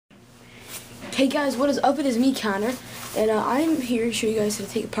Hey guys, what is up? It is me, Connor, and I'm here to show you guys how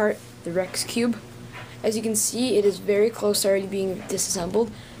to take apart the Rex Cube. As you can see, it is very close to already being disassembled,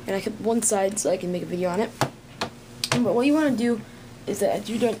 and I kept one side so I can make a video on it. But what you want to do is that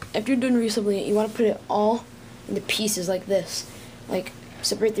after you're done reassembling it, you want to put it all into pieces like this. Like,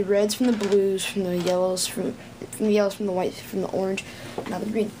 separate the reds from the blues, from the yellows, from the white, from the orange, and now the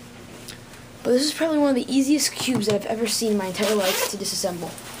green. But this is probably one of the easiest cubes that I've ever seen in my entire life to disassemble.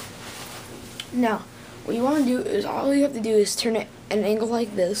 Now, what you want to do is, all you have to do is turn it at an angle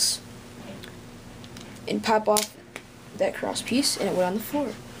like this and pop off that cross piece, and it went on the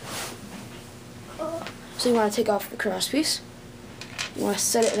floor. So you want to take off the cross piece. You want to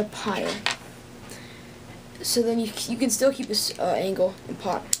set it in a pile. So then you can still keep this angle and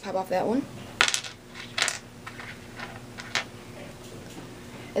pop off that one.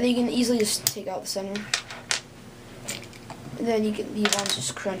 And then you can easily just take out the center. And then you can, these ones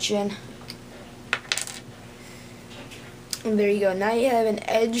just crunch in. And there you go. Now you have an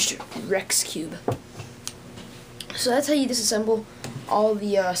edged Rex Cube. So that's how you disassemble all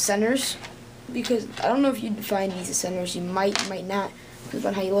the centers. Because I don't know if you find these as centers. You might not. Depends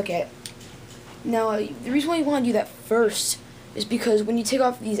on how you look at it. Now, the reason why you want to do that first is because when you take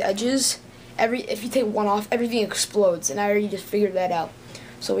off these edges, if you take one off, everything explodes. And I already just figured that out.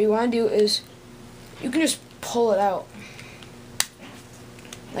 So what you want to do is, you can just pull it out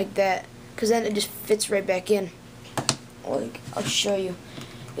like that, because then it just fits right back in. Like, I'll show you.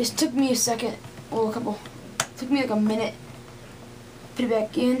 It took me a second, well, it took me like a minute to put it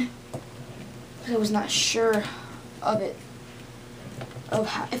back in, because I was not sure of it,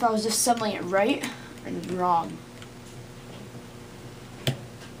 if I was just assembling it right and wrong.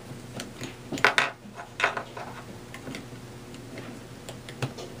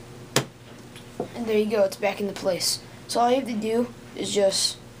 And there you go, it's back into place. So all you have to do is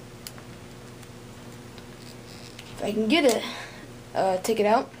just, if I can get it, take it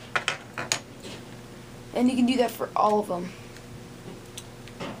out. And you can do that for all of them.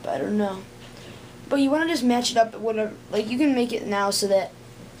 But I don't know. But you want to just match it up, whatever. Like, you can make it now so that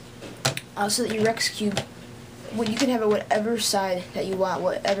your Rex Cube, you can have it whatever side that you want,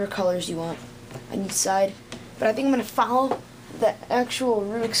 whatever colors you want on each side. But I think I'm going to follow the actual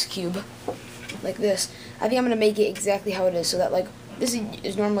Rubik's Cube like this. I think I'm going to make it exactly how it is, so that, like, this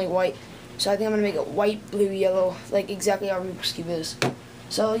is normally white. So I think I'm going to make it white, blue, yellow, like exactly how Rubik's Cube is.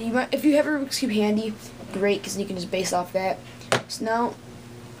 So if you have a Rubik's Cube handy, great, because you can just base off that. So now,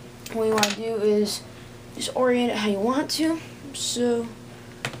 what you want to do is just orient it how you want to. So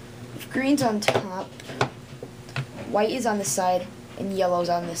if green's on top, white is on this side, and yellow's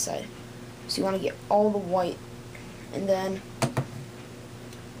on this side. So you want to get all the white, and then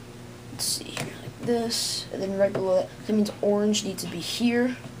let's see here, like this, and then right below that means orange needs to be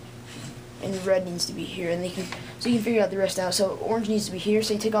here, and red needs to be here, and so you can figure out the rest out. So orange needs to be here,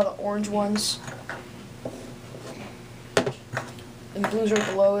 so you take all the orange ones, and blue's right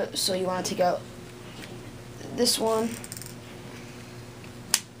below it, so you want to take out this one.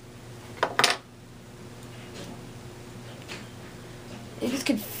 It gets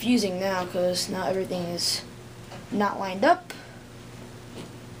confusing now, because now everything is not lined up.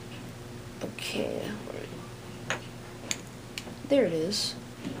 Okay, there it is.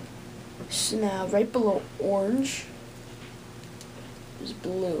 So now, right below orange is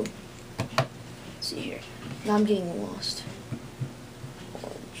blue. Let's see here. Now I'm getting lost.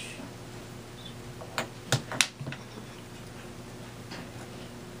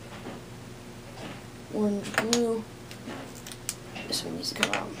 Orange, blue. This one needs to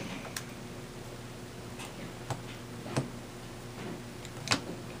come out.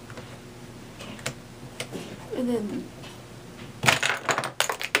 And then,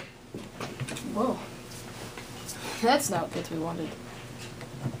 whoa, that's not what we wanted.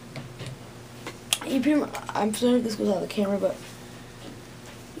 I'm sorry if this goes out of the camera, but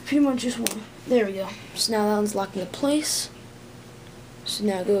you pretty much just want, there we go. So now that one's locked into place. So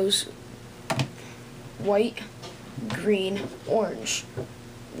now it goes white, green, orange.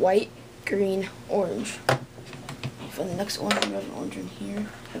 White, green, orange. For the next one, we have an orange in here.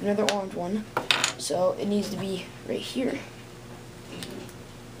 I have another orange one. So it needs to be right here.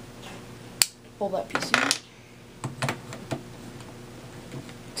 Pull that piece in.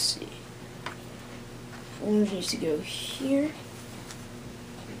 Let's see. Orange needs to go here.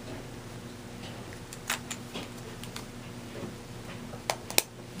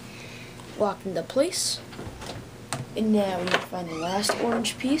 Locked into place. And now we need to find the last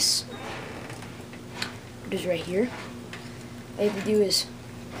orange piece, which is right here. All you have to do is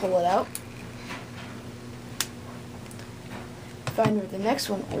pull it out. find where the next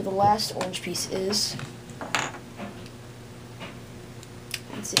one, or the last orange piece is.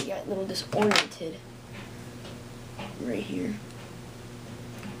 Let's see, it got a little disoriented right here.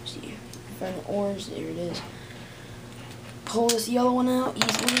 Let's see, find the orange, there it is. Pull this yellow one out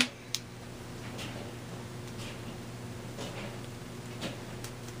easily.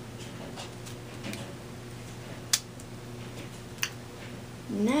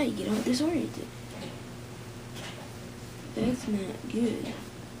 Now you get all disoriented. That's not good.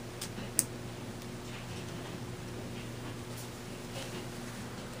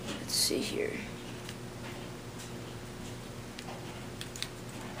 Let's see here.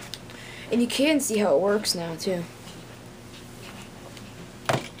 And you can see how it works now too.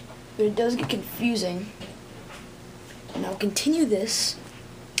 But it does get confusing. And I'll continue this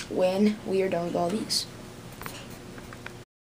when we are done with all these.